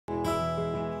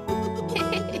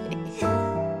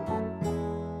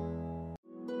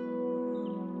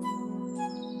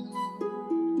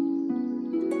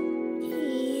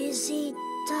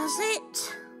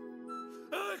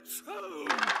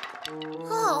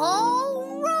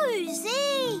Oh,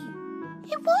 Rosie!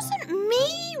 It wasn't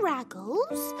me,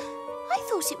 Raggles. I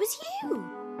thought it was you.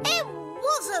 It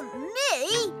wasn't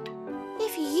me!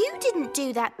 If you didn't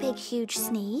do that big, huge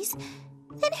sneeze,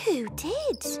 then who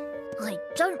did? I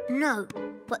don't know,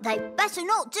 but they better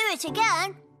not do it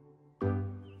again.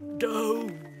 No.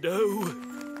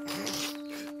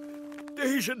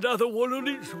 There's another one on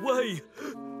its way.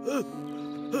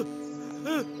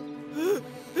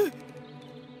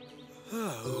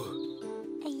 Oh.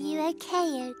 Are you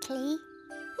okay, Oakley?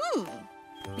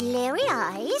 Bleary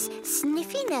eyes,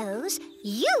 sniffy nose.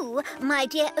 You, my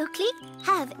dear Oakley,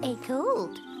 have a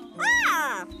cold.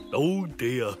 Ah! Oh,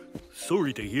 dear.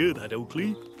 Sorry to hear that,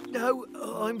 Oakley. No,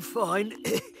 I'm fine.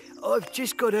 I've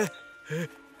just got a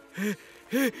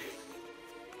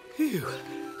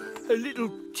little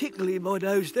tickle in my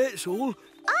nose, that's all.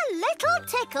 A little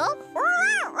tickle?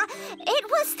 It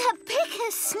was the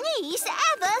biggest sneeze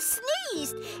ever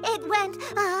sneezed. It went,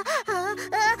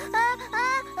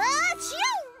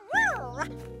 achoo!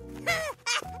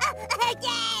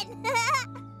 Again!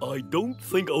 I don't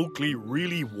think Oakley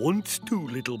really wants to,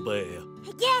 little bear.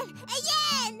 Again!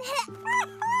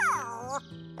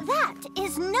 That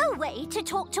is no way to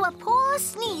talk to a poor,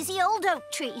 sneezy old oak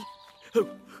tree.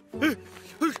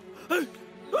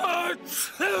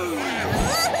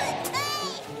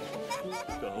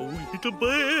 Oh, little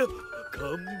bear,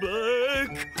 come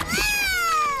back.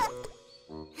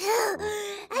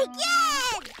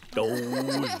 Again! Oh,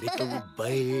 little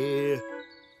bear.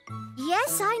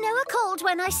 Yes, I know a cold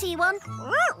when I see one.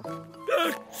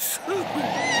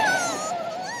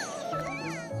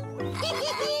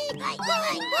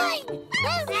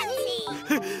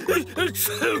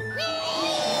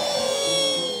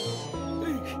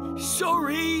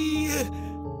 Sorry.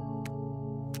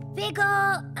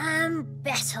 Bigger and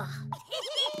better.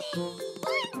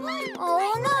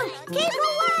 Oh no, keep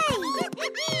away!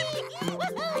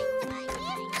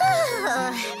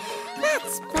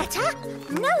 That's better.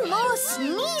 No more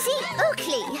sneezy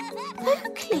Oakley.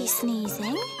 Oakley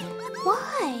sneezing?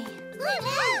 Why?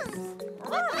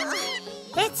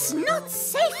 It's not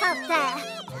safe out there.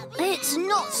 It's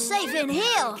not safe in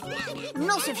here.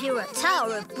 Not if you're a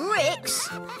tower of bricks.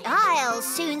 I'll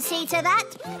soon see to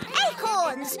that.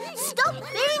 Acorns, stop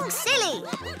being silly.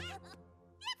 There.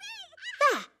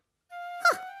 Huh.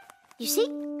 You see?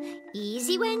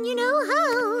 Easy when you know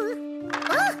how.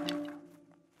 Ah.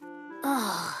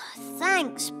 Oh,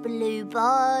 thanks,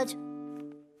 Bluebird.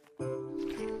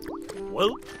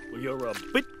 Well, you're a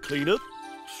bit cleaner,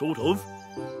 sort of.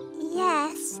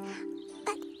 Yes,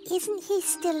 but isn't he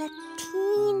still a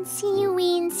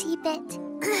teensy-weensy bit?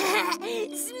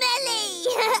 Smelly!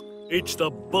 It's the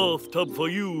bathtub for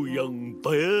you, young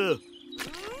bear.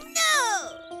 No!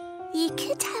 You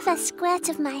could have a squirt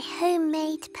of my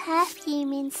homemade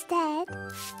perfume instead.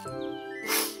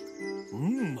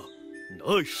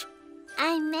 Nice.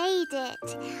 I made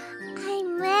it.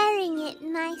 I'm wearing it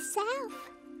myself.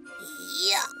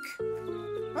 Yuck!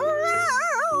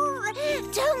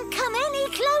 Don't come any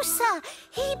closer.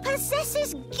 He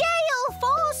possesses gale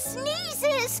for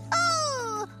sneezes.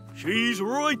 Oh! She's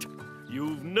right.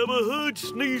 You've never heard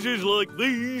sneezes like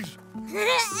these.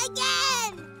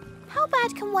 Again! How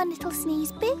bad can one little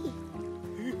sneeze be?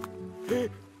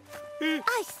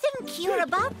 I think you're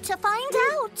about to find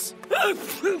out.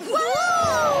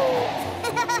 Whoa!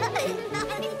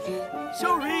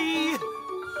 Sorry.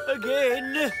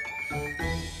 Again.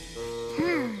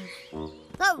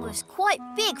 That was quite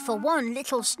big for one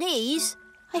little sneeze.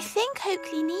 I think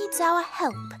Oakley needs our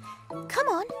help. Come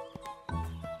on.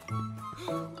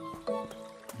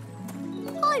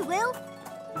 I will.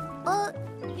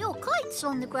 Your kite's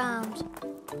on the ground.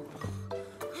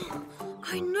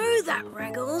 I know that,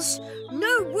 Raggles.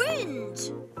 No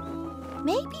wind.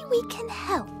 Maybe we can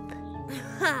help.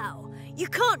 How? You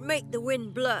can't make the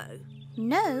wind blow.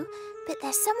 No, but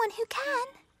there's someone who can.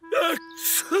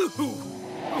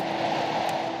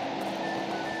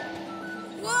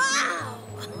 Wow!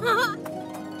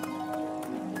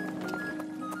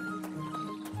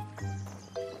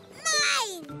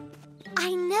 Mine!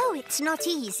 I know it's not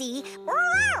easy,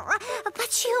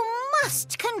 but you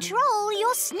must control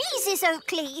your sneezes,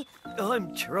 Oakley.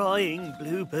 I'm trying,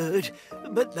 Bluebird,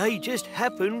 but they just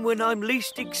happen when I'm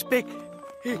least expect.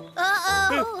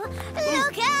 Uh-oh!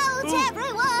 Look out,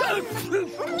 everyone!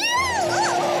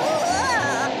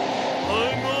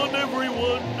 I'm on,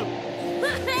 everyone.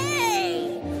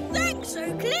 Hey! Thanks,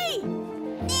 Oakley!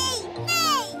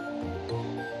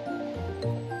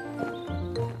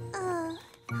 Oh,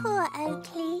 poor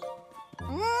Oakley.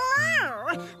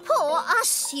 Poor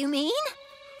us, you mean?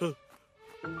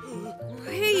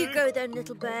 Here you go go then,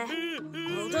 little bear.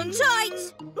 Hold on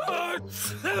tight.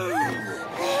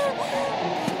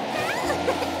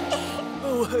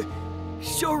 Oh,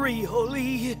 sorry,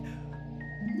 Holly.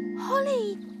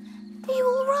 Holly, are you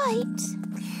all right?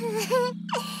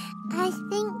 I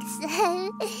think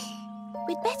so.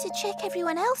 We'd better check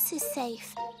everyone else is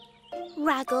safe.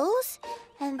 Raggles,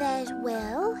 and there's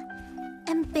Will,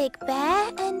 and Big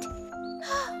Bear, and...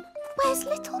 Where's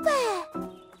Little Bear?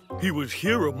 He was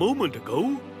here a moment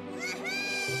ago.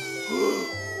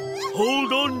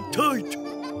 Hold on tight.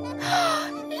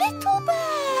 Little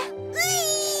Bear!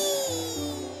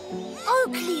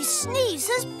 Oakley's sneeze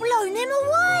has blown him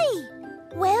away.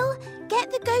 Will,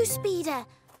 get the ghost speeder.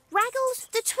 Raggles,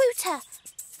 the twooter.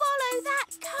 Follow that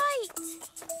kite.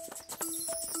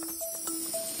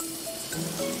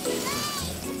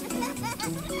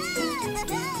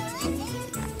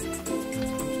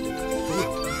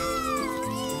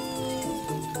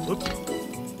 What?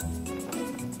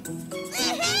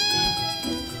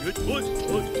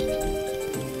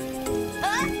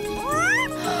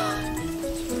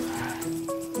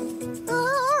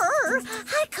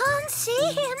 I can't see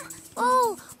him.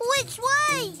 Oh, which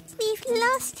way? We've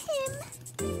lost him.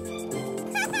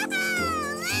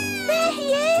 There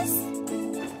he is.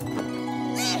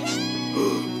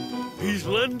 He's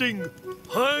landing.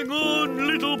 Hang on,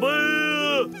 little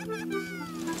bear.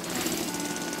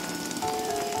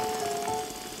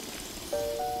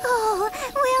 Oh,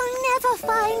 we'll never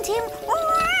find him.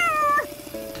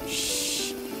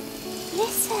 Shh.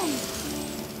 Listen.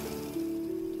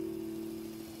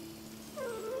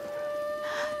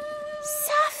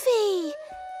 Safi!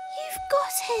 You've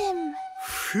got him.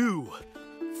 Phew.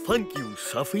 Thank you,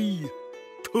 Safi.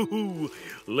 Oh,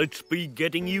 let's be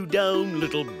getting you down,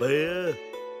 little bear.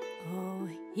 Oh,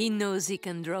 he knows he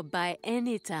can drop by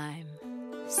any time.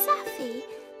 Safi,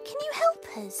 can you help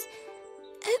us?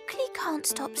 Oakley can't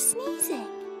stop sneezing.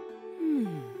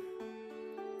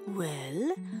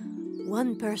 Well,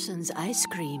 one person's ice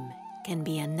cream can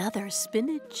be another's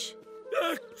spinach.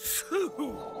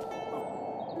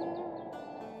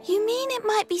 You mean it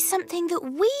might be something that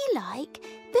we like,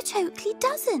 but Oakley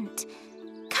doesn't?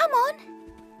 Come on.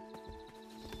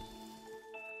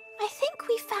 I think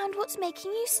we found what's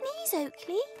making you sneeze,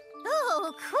 Oakley.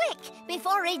 Oh, quick,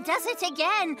 before he does it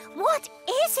again. What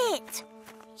is it?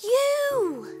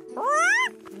 You!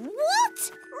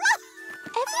 What?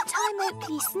 Every time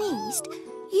Oakley sneezed,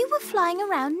 you were flying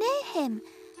around near him.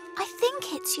 I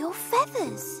think it's your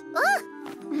feathers.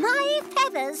 My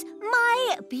feathers,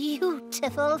 my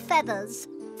beautiful feathers.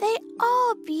 They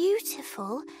are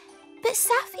beautiful, but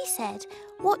Safi said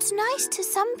what's nice to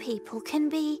some people can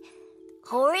be...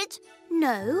 Horrid?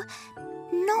 No,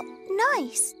 not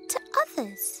nice to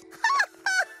others.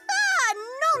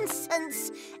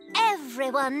 Nonsense!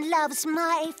 Everyone loves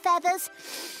my feathers.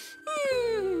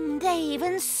 They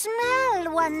even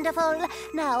smell wonderful.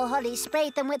 Now Holly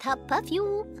sprayed them with her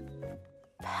perfume.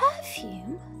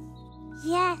 Perfume?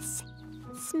 Yes.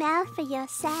 Smell for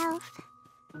yourself.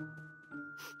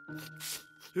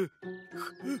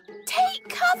 Take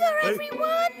cover,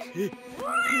 everyone!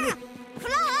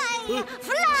 Fly!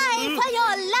 Fly for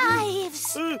your lives!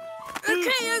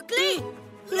 Okay, Oakley,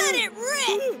 let it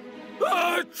rip!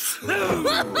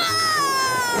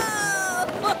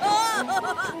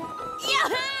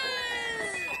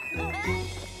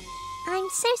 I'm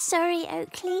so sorry,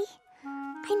 Oakley.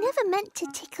 I never meant to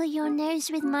tickle your nose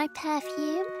with my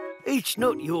perfume. It's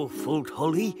not your fault,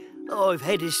 Holly. I've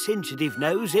had a sensitive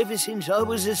nose ever since I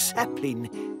was a sapling.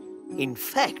 In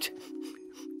fact,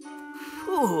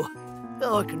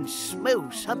 I can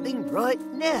smell something right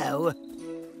now.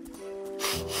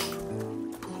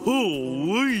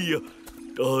 Oh-wee!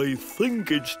 I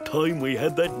think it's time we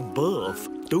had that bath,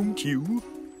 don't you?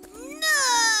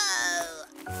 No!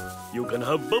 You can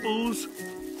have bubbles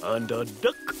and a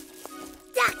duck.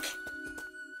 Duck!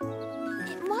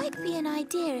 It might be an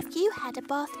idea if you had a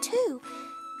bath too.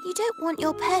 You don't want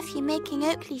your perfume making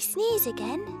Oakley sneeze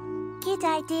again. Good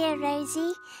idea,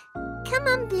 Rosie. Come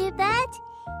on, Bluebird.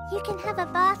 You can have a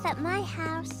bath at my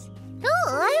house.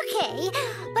 Oh, OK.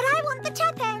 But I want the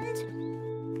tap end.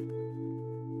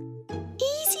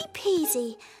 Easy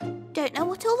peasy. Don't know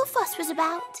what all the fuss was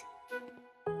about.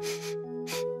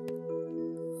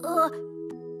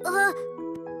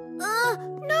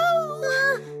 No!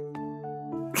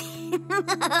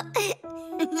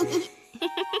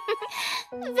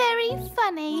 Very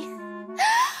funny.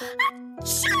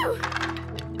 Achoo!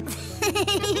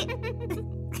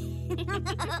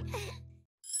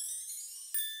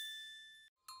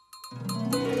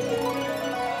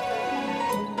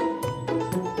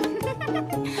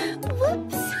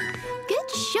 Whoops. Good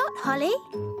shot, Holly.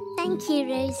 Thank Thank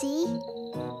you, Rosie.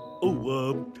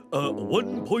 Oh,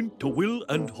 1 point to Will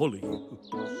and Holly.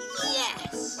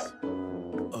 Yes!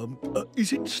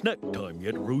 Is it snack time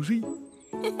yet, Rosie?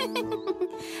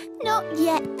 Not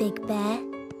yet, Big Bear.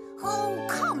 Oh,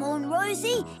 come on,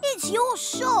 Rosie. It's your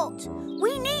shot.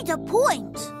 We need a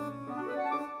point.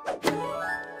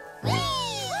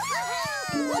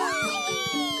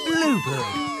 Bluebird,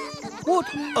 what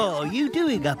are you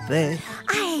doing up there?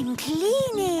 I'm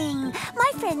cleaning.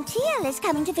 My friend Teal is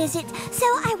coming to visit, so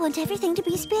I want everything to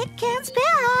be spick and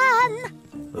span.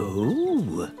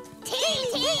 Oh.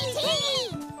 Tea!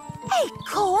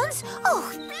 Acorns!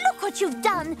 Oh, look what you've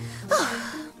done.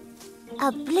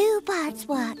 A bluebird's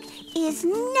work is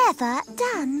never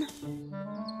done.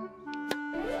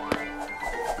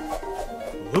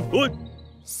 What?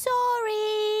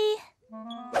 Sorry.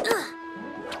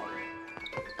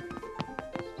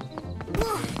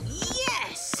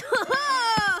 Yes!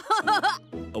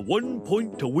 1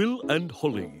 point to Will and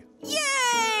Holly.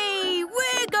 Yay!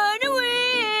 We're gonna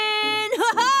win!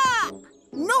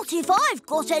 Not if I've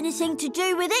got anything to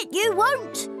do with it, you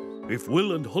won't. If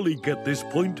Will and Holly get this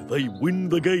point, they win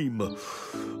the game.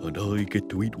 And I get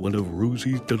to eat one of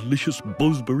Rosie's delicious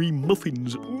Bosbury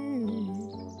muffins.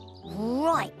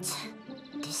 Right.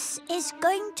 This is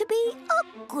going to be a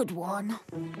good one.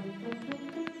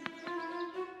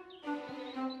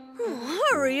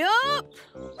 Hurry up!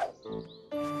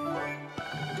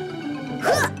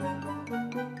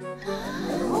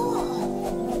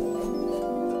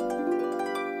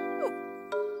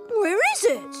 Where is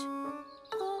it?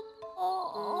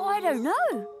 I don't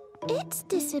know. It's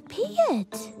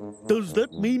disappeared. Does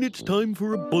that mean it's time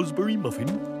for a Bosbury muffin?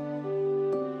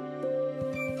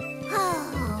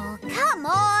 Oh, come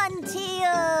on,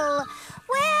 Teal.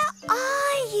 Where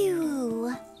are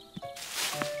you?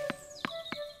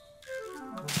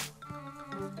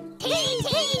 Tea!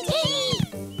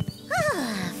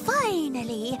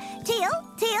 Finally. Teal?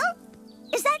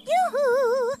 Is that you?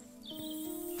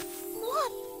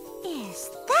 What is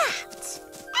that?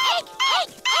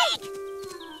 Egg!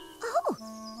 Oh,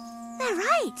 they're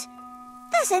right.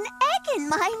 There's an egg in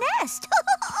my nest.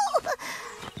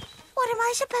 What am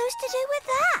I supposed to do with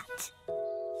that?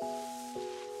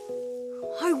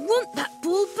 I want that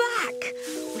ball back.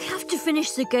 We have to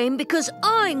finish the game because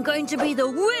I'm going to be the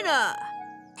winner.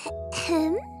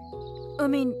 I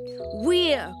mean,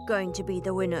 we're going to be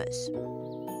the winners.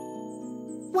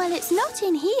 Well, it's not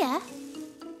in here.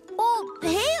 Oh,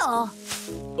 here.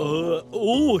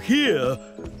 Here.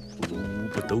 Ooh,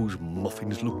 but those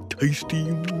muffins look tasty.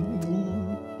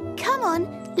 Come on,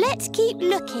 let's keep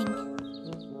looking.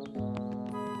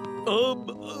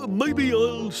 Maybe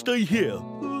I'll stay here.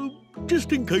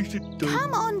 Just in case it...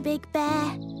 Come on, Big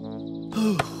Bear.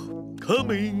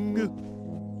 Coming.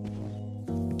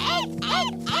 Egg!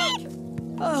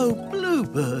 Oh,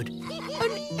 Bluebird,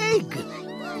 an egg.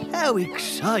 How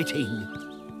exciting.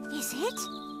 Is it?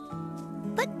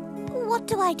 But what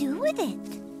do I do with it?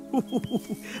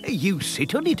 You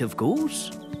sit on it, of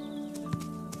course.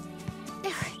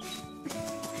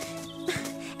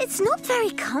 It's not very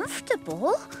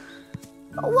comfortable.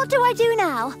 What do I do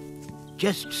now?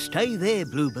 Just stay there,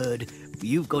 Bluebird.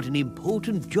 You've got an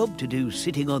important job to do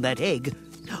sitting on that egg.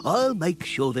 I'll make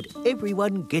sure that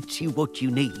everyone gets you what you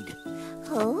need.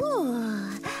 Oh,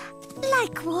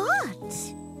 like what?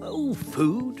 Oh,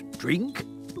 food, drink,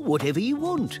 whatever you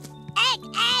want. Egg!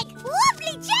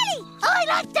 Wobbly jelly! I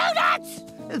like donuts!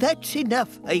 That's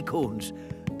enough, Acorns.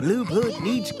 Bluebird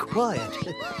needs quiet.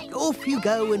 Off you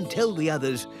go and tell the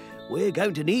others. We're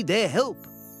going to need their help.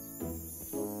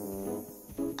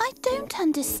 I don't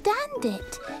understand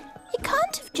it. It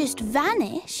can't have just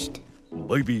vanished.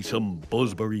 Maybe some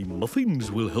Bosbury muffins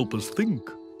will help us think.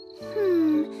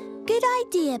 Good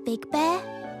idea, Big Bear.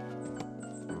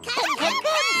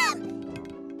 Come!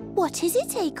 What is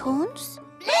it, Acorns?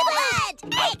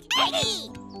 Bluebird! Eggy!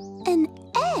 An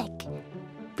egg?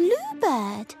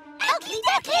 Bluebird? Oakley!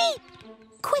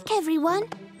 Quick, everyone.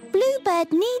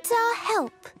 Bluebird needs our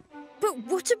help. But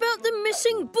what about the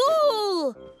missing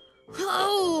ball?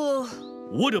 Oh!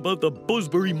 What about the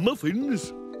Bosbury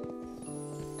muffins?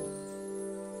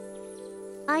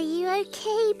 Are you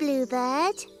okay,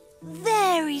 Bluebird?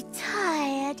 Very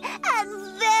tired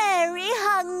and very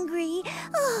hungry.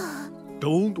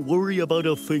 Don't worry about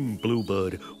a thing,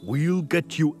 Bluebird. We'll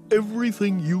get you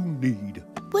everything you need.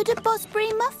 Would a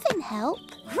Bosbury muffin help?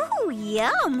 Ooh,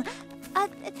 yum!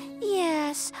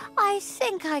 Yes, I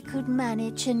think I could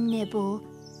manage a nibble.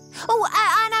 Oh,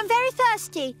 and I'm very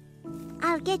thirsty.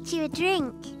 I'll get you a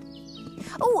drink.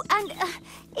 Oh, and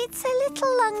it's a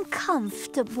little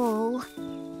uncomfortable.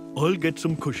 I'll get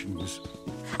some cushions.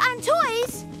 And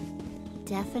toys!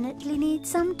 definitely need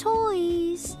some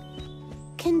toys.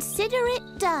 Consider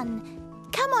it done.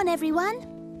 Come on,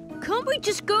 everyone. Can't we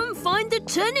just go and find the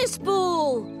tennis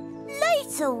ball?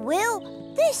 Later, Will.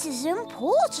 This is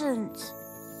important.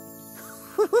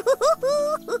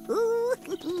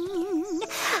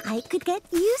 I could get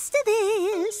used to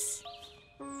this.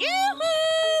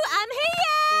 Yoo-hoo! I'm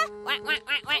here! Quack, quack,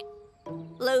 quack, quack.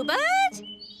 Bluebird?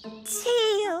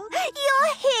 Teal,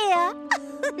 you're here.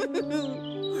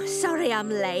 Sorry I'm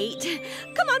late.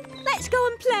 Come on, let's go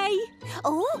and play.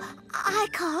 Oh, I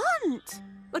can't.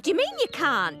 What do you mean you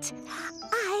can't?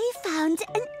 I found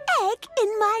an egg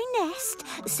in my nest,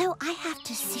 so I have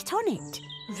to sit on it.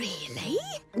 Really?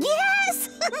 Yes!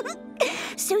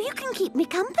 So you can keep me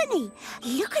company.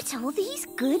 Look at all these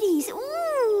goodies.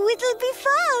 Ooh, it'll be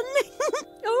fun.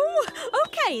 Oh,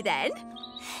 OK then.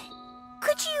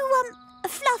 Could you,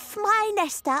 fluff my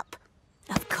nest up?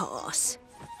 Of course.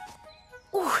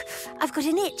 Oh, I've got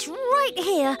an itch right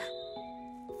here.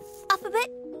 Up a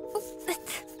bit.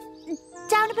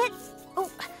 Down a bit.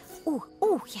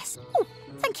 Oh, yes. Oh,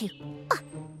 thank you.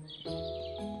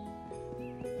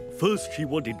 First she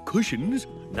wanted cushions,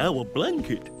 now a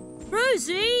blanket.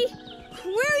 Rosie,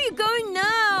 where are you going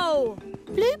now?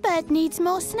 Bluebird needs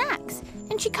more snacks,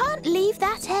 and she can't leave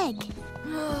that egg.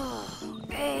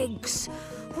 Eggs.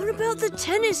 What about the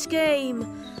tennis game?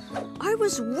 I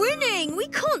was winning. We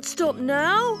can't stop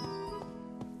now.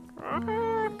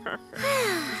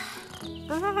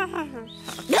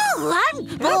 No, I'm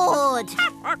bored.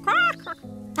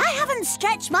 I haven't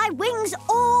stretched my wings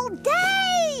all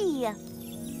day.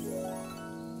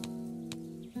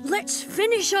 Let's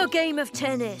finish our game of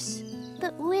tennis.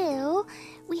 But, Will,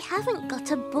 we haven't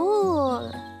got a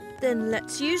ball. Then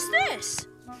let's use this.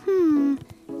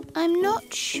 I'm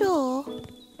not sure.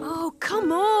 Oh,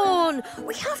 come on.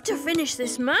 We have to finish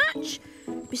this match.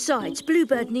 Besides,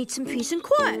 Bluebird needs some peace and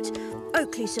quiet.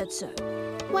 Oakley said so.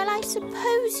 Well, I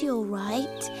suppose you're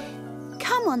right.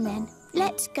 Come on, then.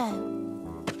 Let's go.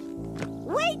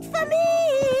 Wait for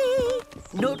me.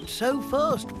 Not so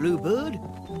fast, Bluebird.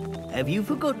 Have you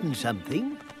forgotten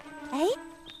something? Eh?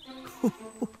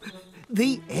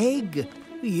 The egg.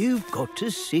 You've got to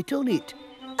sit on it.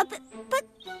 But...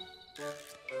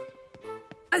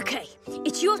 OK,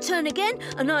 it's your turn again,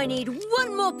 and I need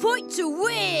one more point to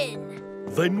win.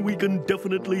 Then we can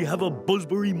definitely have a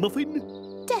buzzberry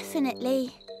muffin.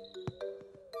 Definitely.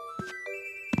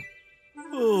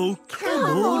 Oh, come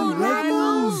on,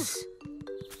 Raggles.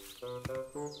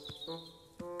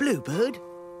 Bluebird,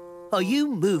 are you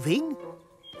moving?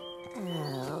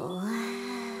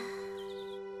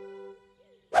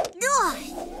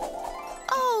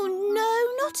 Oh, no,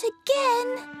 not again.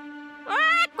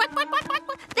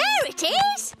 There it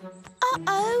is!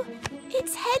 Uh-oh,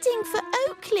 it's heading for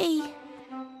Oakley.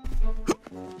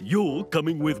 You're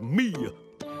coming with me.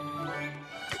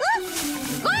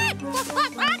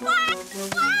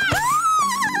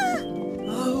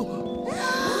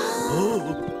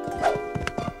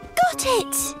 Got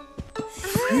it!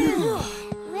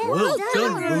 Well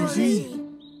done, Rosie.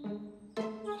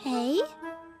 Hey,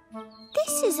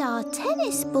 this is our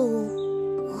tennis ball.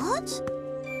 What?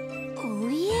 Oh,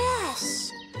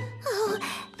 yes. Oh,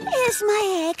 is my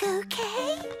egg okay?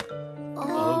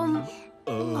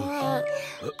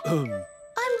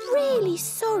 I'm really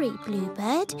sorry,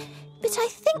 Bluebird, but I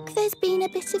think there's been a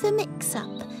bit of a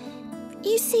mix-up.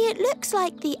 You see, it looks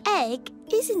like the egg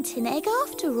isn't an egg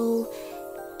after all.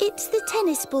 It's the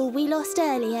tennis ball we lost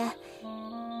earlier.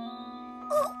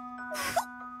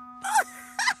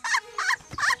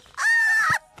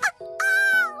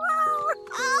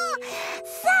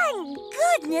 Thank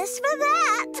goodness for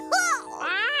that.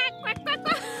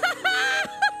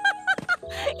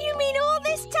 You mean all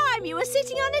this time you were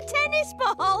sitting on a tennis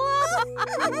ball?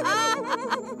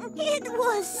 It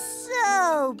was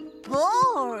so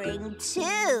boring,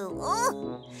 too.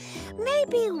 Oh,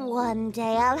 maybe one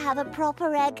day I'll have a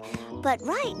proper egg, but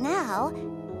right now,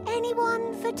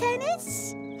 anyone for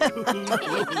tennis?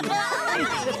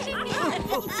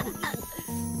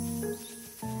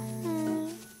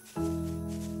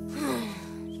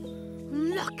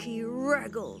 Lucky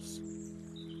Raggles.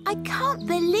 I can't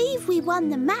believe we won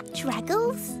the match,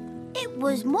 Raggles. It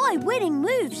was my winning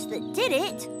moves that did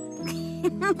it.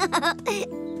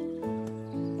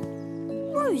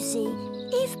 Rosie,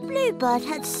 if Bluebird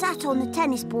had sat on the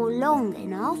tennis ball long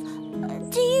enough,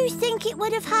 do you think it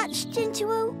would have hatched into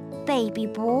a baby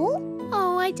ball?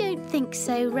 Oh, I don't think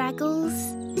so, Raggles.